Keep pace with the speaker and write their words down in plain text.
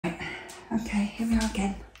Okay, here we are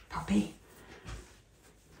again, puppy.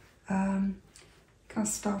 Gonna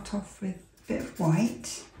start off with a bit of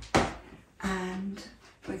white, and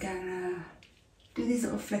we're gonna do these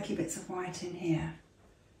little flecky bits of white in here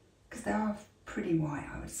because they are pretty white,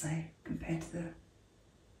 I would say, compared to the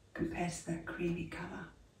creamy colour.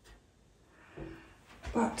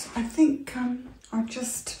 But I think I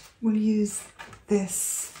just will use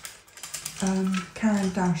this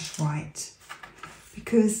CARAN Dash white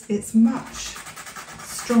because it's much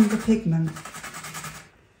stronger pigment.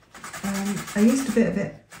 I used a bit of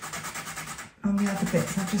it on the other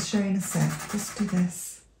bits. I'll just show you in a sec. Just do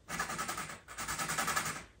this.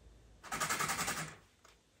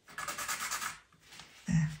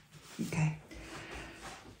 There. Okay.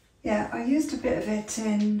 Yeah, I used a bit of it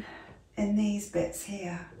in these bits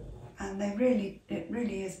here, and it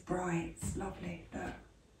really is bright. It's lovely. Look,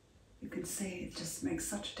 you can see it just makes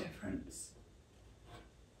such a difference.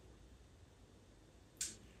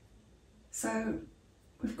 So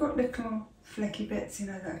we've got little flecky bits, you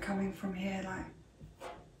know, that are coming from here, like,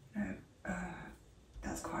 you know,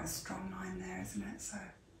 that's quite a strong line there, isn't it? So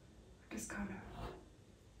just kind of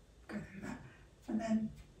go through that, and then,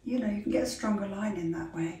 you know, you can get a stronger line in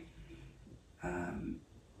that way.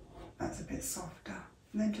 That's a bit softer,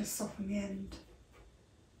 and then just soften the end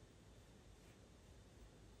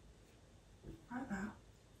like that.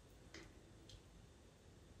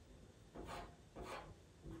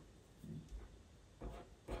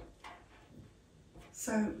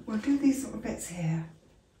 So we'll do these little bits here.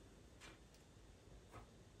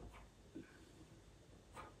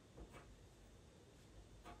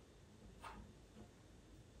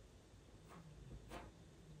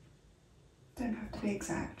 Don't have to be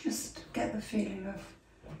exact, just get the feeling of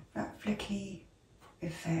that flicky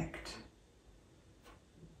effect.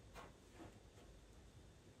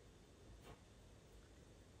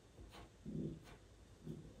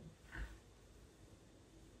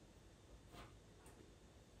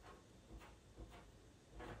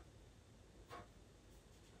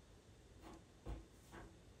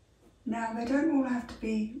 Now, they don't all have to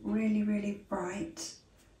be really, really bright.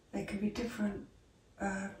 They can be different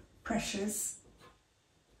pressures.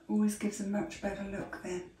 Always gives a much better look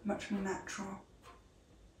then, much more natural.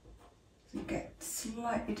 So you get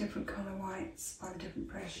slightly different colour whites by the different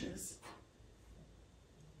pressures.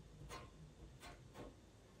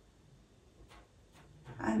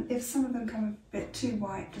 And if some of them come a bit too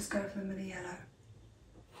white, just go for them with the yellow.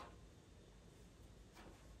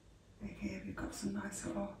 Here we've got some nice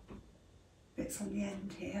little bits on the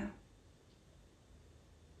end here.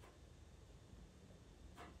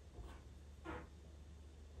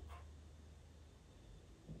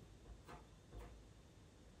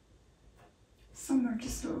 Some are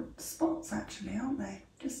just little spots actually, aren't they?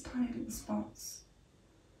 Just tiny little spots.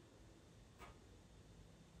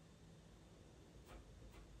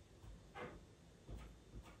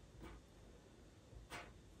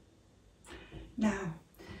 Now,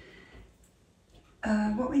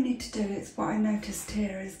 what we need to do is, what I noticed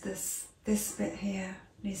here is this bit here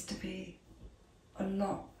needs to be a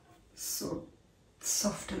lot sort of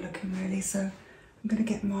softer looking really. So I'm going to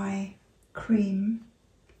get my cream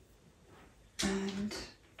and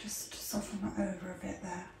just soften that over a bit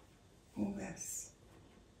there. All this.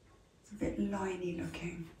 It's a bit liney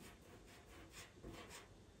looking.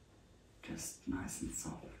 Just nice and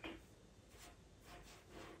soft.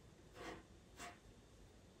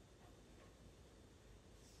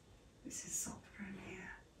 This is softer in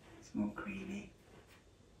here, it's more creamy.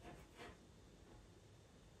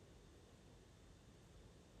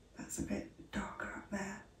 That's a bit darker up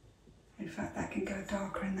there. In fact, that can go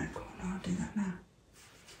darker in that corner. I'll do that now.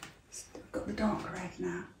 I've got the dark red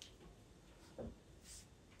now.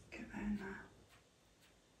 Get that in there.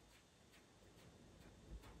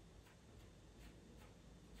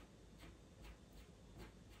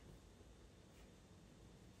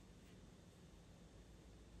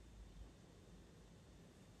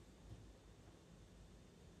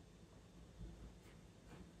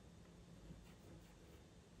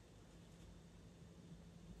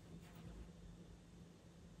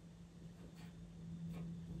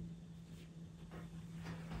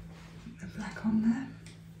 Black on there.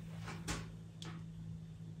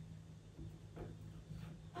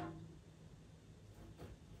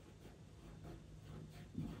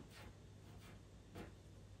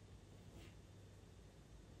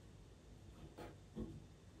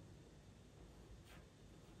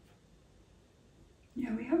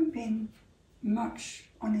 Yeah, we haven't been much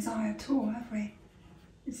on his eye at all, have we?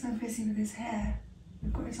 He's so busy with his hair.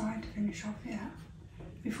 We've got his eye to finish off yet.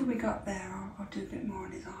 Before we got there, I'll do a bit more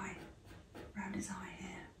on his eye, around his eye here.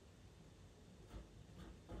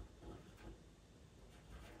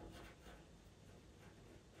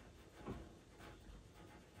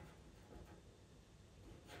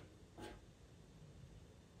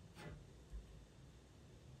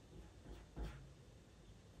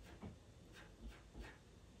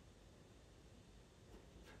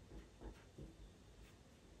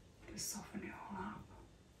 just soften it all up.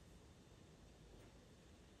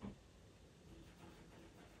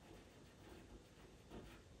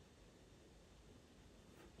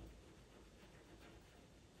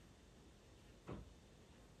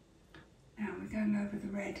 Now we're going over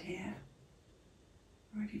the red here.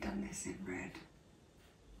 Already done this in red.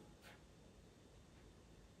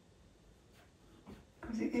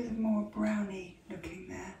 Because it is more browny looking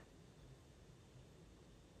there.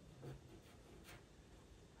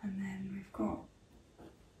 And then we've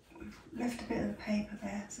left a bit of the paper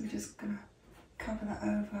there, so we're just going to cover that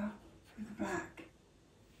over with the black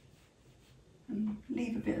and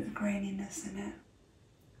leave a bit of the graininess in it,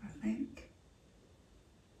 I think.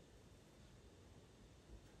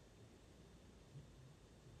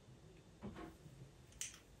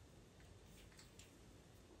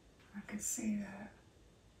 I can see that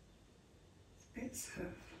bits of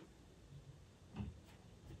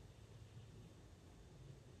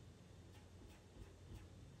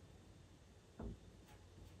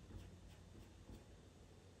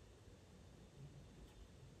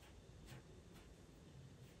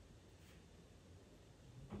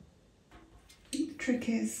the trick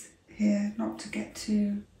is here not to get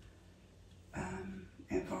too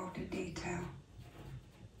involved in detail.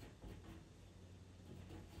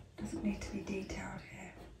 Doesn't need to be detailed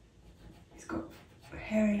here. He's got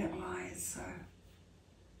hairy little eyes, so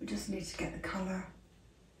we just need to get the colour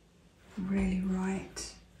really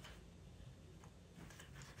right.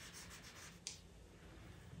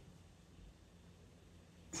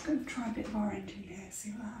 Let's go and try a bit of orange in here,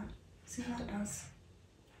 see what that does.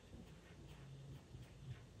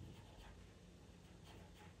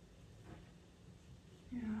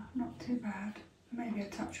 Yeah, not too bad. Maybe a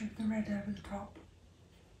touch of the red over the top.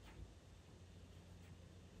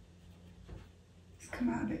 It's come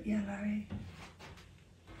out a bit yellowy.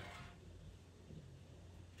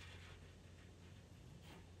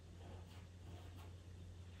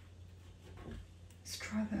 Let's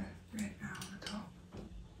try the red now on the top.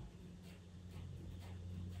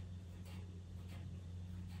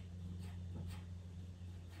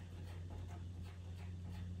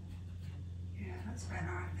 Yeah, that's better,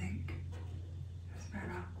 I think. That's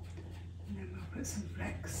better. And then we'll put some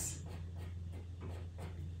flecks.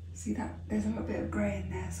 See that? There's a little bit of grey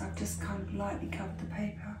in there, so I've just kind of lightly covered the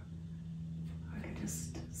paper, like I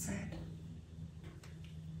just said.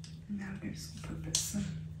 And now we're just going to put some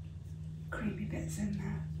creamy bits in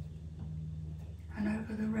there. And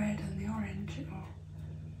over the red and the orange,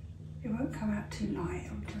 it won't come out too light,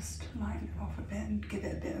 it'll just lighten it off a bit and give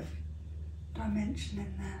it a bit of dimension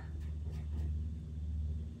in there.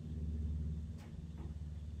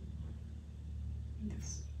 And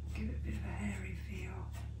just give it a bit of a hairy feel.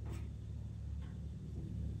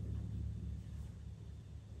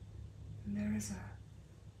 And there is a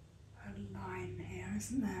line here,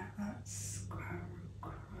 isn't there? That's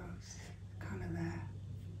gross, kind of there.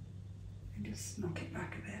 And just knock it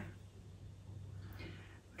back a bit.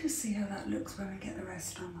 We'll just see how that looks when we get the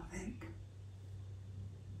rest on, I think.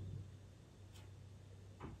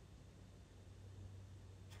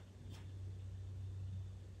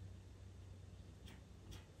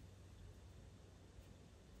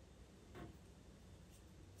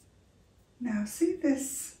 Now see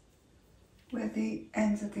this, where the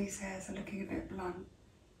ends of these hairs are looking a bit blunt, you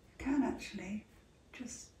can actually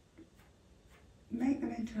just make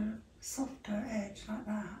them into a softer edge like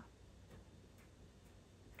that.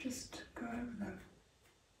 Just go over them.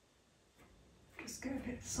 Just get a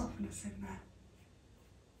bit of softness in there.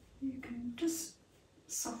 You can just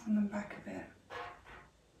soften them back a bit.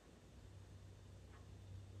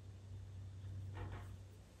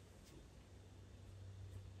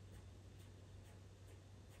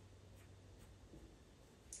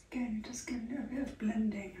 Again, you're just giving it a bit of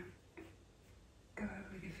blending and go over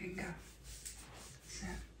with your finger.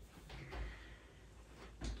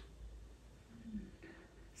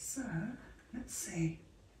 So, let's see.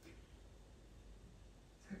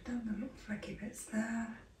 So I've done the little flecky bits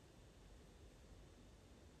there.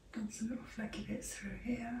 Done some little flecky bits through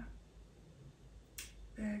here.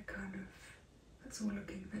 They're kind of, that's all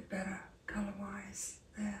looking a bit better colour-wise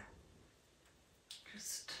there.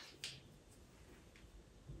 Just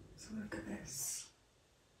look at this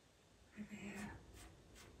over here.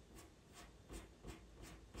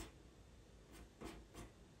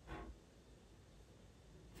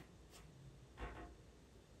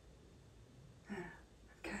 There,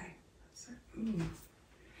 okay, that's it. Ooh,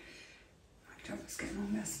 my job is getting all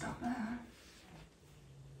messed up there.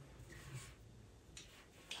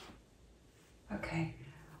 Okay,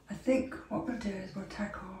 I think what we'll do is we'll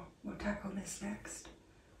tackle this next.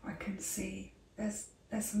 I can see there's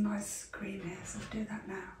there's some nice cream here, so I'll do that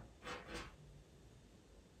now.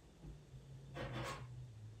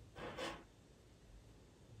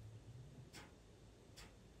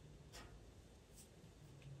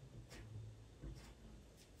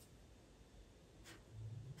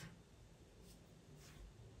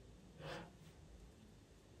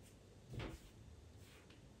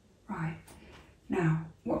 Right, now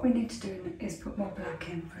what we need to do is put more black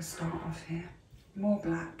in for a start off here. More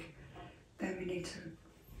black, then we need to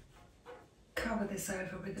cover this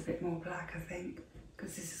over with a bit more black, I think,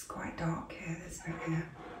 because this is quite dark here, this bit here.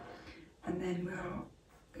 And then we'll,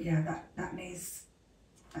 yeah, that needs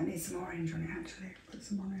some orange on it actually. Put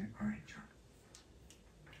some orange on.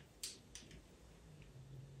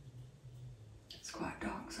 It's quite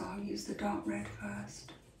dark, so I'll use the dark red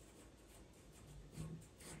first.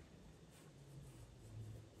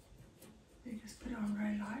 You just put it on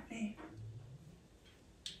very lightly.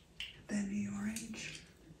 Then the orange.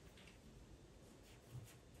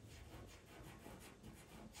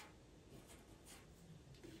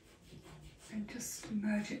 And just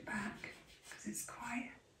merge it back because it's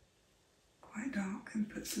quite dark, and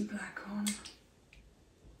put some black on.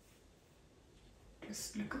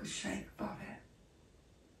 Just look at the shape above it.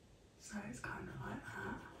 So it's kind of like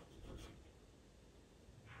that.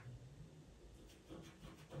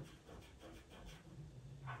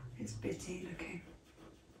 It's bitty looking.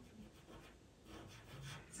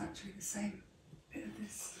 It's actually the same bit of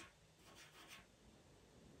this.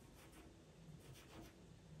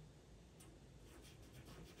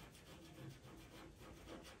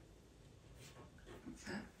 What's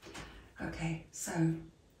that? Okay, so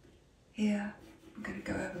here I'm going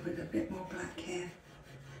to go over with a bit more black here.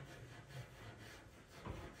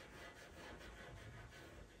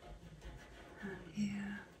 And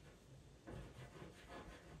here.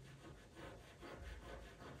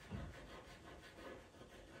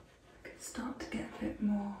 Start to get a bit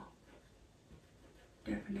more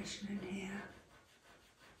definition in here.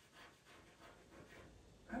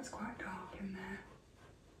 That's quite dark in there.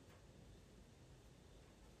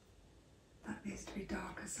 That needs to be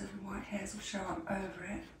darker so the white hairs will show up over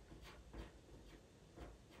it.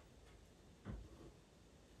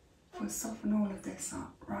 We'll soften all of this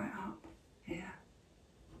up, right up here.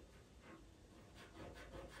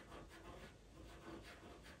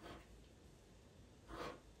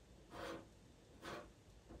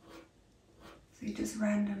 So you just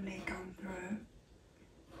randomly come through.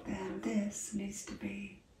 Then this needs to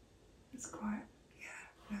be, it's quite, yeah,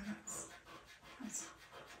 no, that's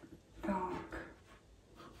dark.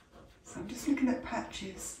 So I'm just looking at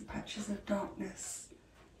patches, the patches of darkness,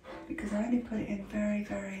 because I only put it in very,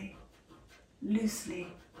 very loosely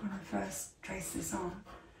when I first traced this on.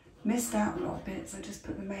 Missed out a lot of bits, I just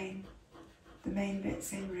put the main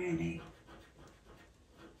bits in really.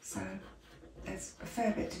 So there's a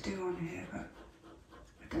fair bit to do on here, but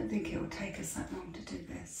I don't think it will take us that long to do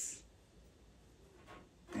this.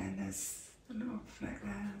 Then there's a little fleck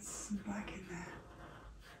there, there's some black in there.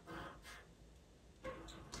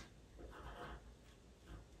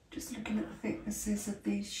 Just looking at the thicknesses of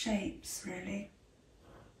these shapes really.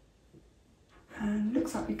 And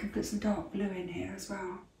looks like we can put some dark blue in here as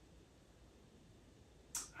well.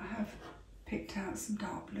 I have picked out some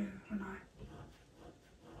dark blue, haven't I?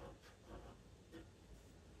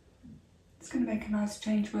 It's going to make a nice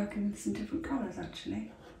change working with some different colours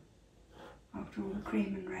actually. After all the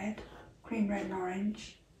cream red and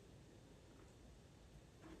orange.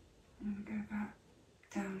 And we go back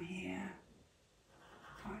down here,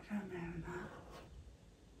 right down there with that.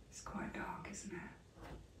 It's quite dark, isn't it?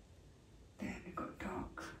 Then we've got a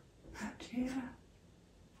dark patch here.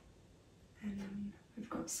 And we've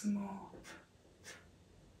got some more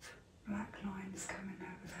black lines coming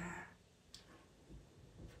over there.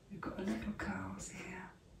 We've got the little curls here.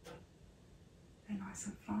 They're nice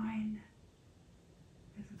and fine.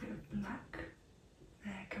 There's a bit of black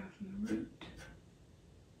there coming from the root.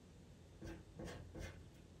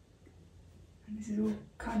 And this is all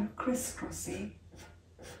kind of crisscrossy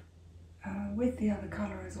with the other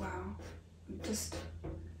colour as well. Just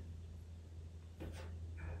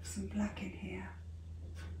some black in here.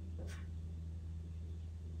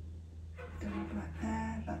 Don't have black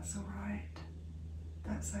there, that's alright.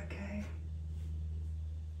 That's okay.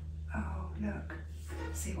 Oh, look.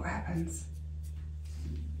 See what happens.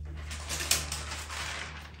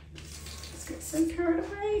 Let's get so carried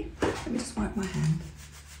away. Let me just wipe my hand.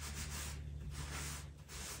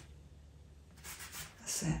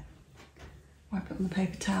 That's it. Wipe it on the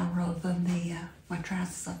paper towel rather than the my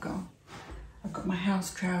trousers I've got on. I've got my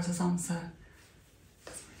house trousers on, so it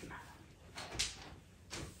doesn't really matter.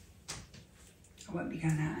 I won't be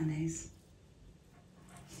going out in these.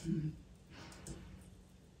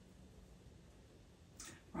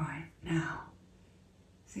 Right, now,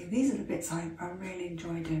 see, these are the bits I really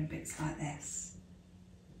enjoy doing, bits like this.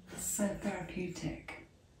 It's so therapeutic.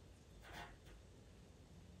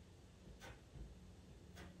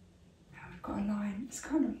 Now we've got a line, it's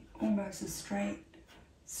kind of almost a straight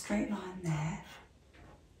line there.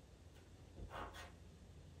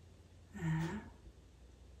 There.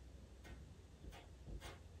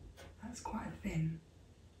 That's quite thin.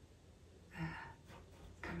 There.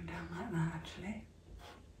 Coming down like that actually.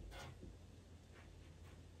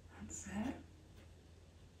 That's it.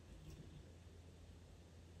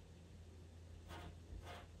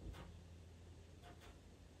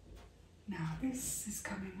 Now this is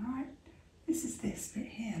coming right. This is this bit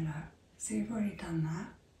here, look. See, we've already done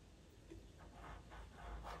that.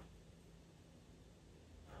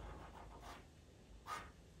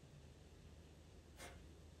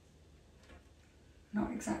 Not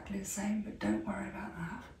exactly the same, but don't worry about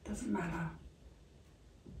that. Doesn't matter.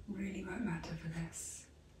 Really won't matter for this.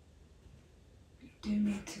 You do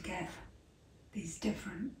need to get these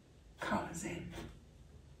different colours in.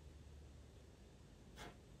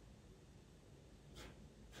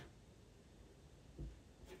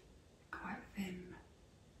 Quite thin.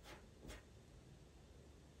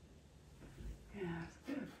 Yeah, there's a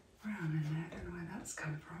bit of brown in there. I don't know where that's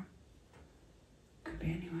come from. Could be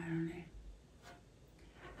anywhere really.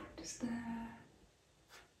 Just there.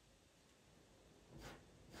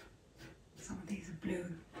 Some of these are blue.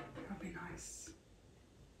 That'll be nice.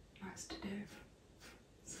 Nice to do.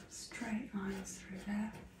 Some straight lines through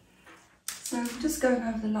there. So we're just going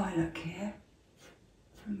over the lilac here,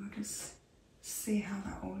 and we'll just see how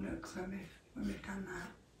that all looks when we've done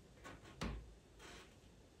that.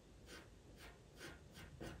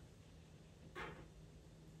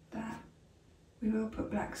 We will put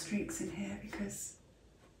black streaks in here because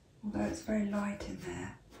although it's very light in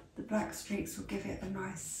there, the black streaks will give it a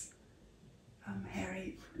nice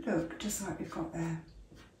hairy look, just like we've got there.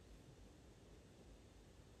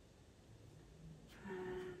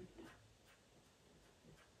 And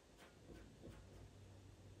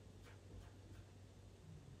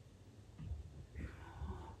a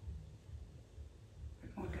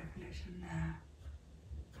bit more definition there,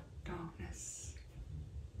 darkness.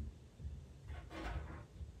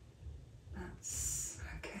 That's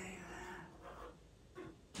okay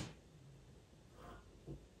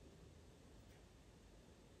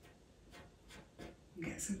there.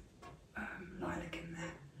 Get some lilac in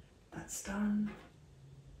there. That's done.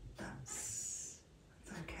 That's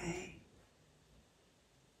okay.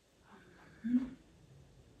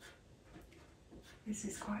 This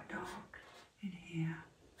is quite dark in here.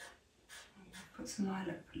 We'll put some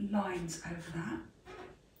lilac lines over that.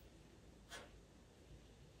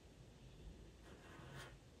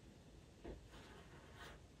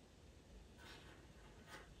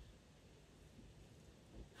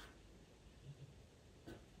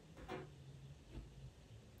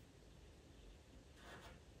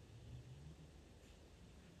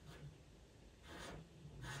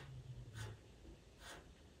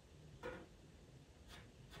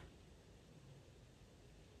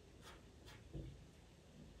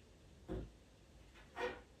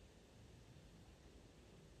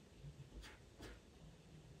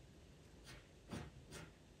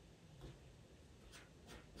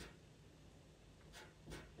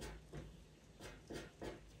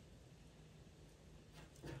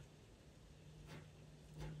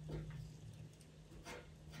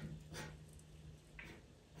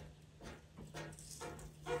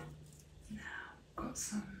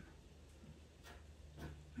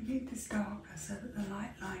 We need this darker so that the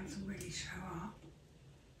light lines will really show up.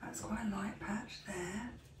 That's quite a light patch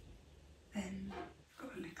there. Then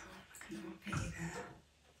got a little V there.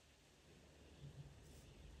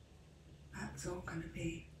 That's all going to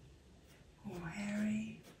be more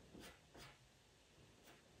hairy.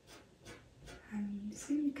 And you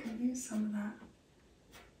see you can use some of that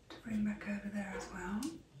to bring back over there as well.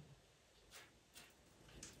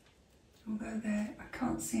 Although there, I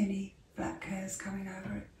can't see any black hairs coming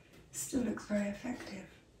over it, it still looks very effective.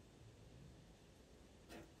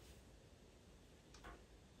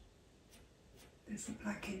 There's the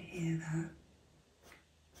black in here though.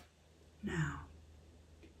 Now,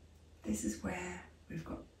 this is where we've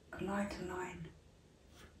got a lighter line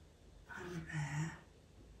under there,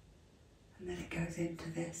 and then it goes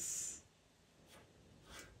into this.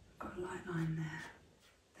 We've got a light line there,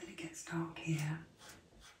 then it gets dark here.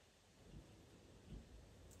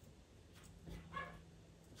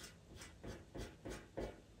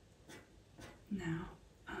 Now,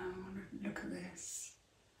 I want to look at this.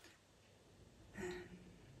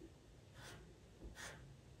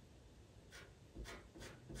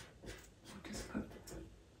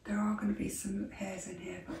 going to be some hairs in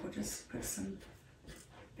here, but we'll just put some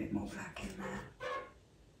bit more black in there.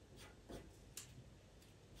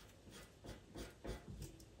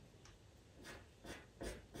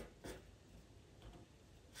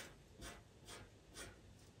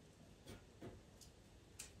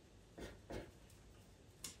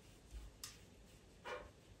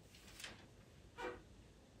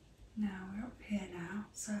 Now we're up here now,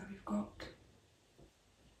 so we've got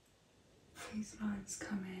these lines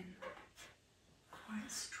come in quite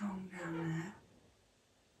strong down there.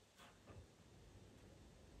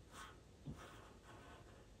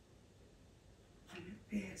 And it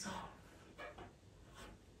veers off.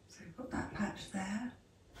 So we've got that patch there,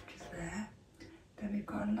 which is there. Then we've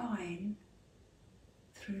got a line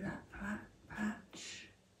through that patch.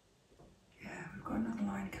 Yeah, we've got another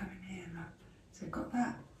line coming here, look. So we've got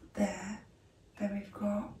that there, then we've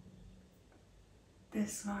got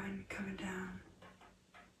this line coming down,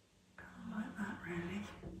 kind of like that really,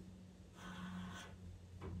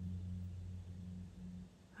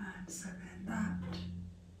 and so then that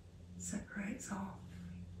separates off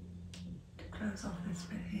to close off this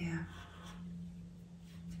bit here.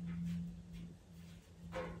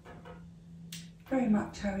 Very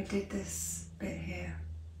much how we did this bit here.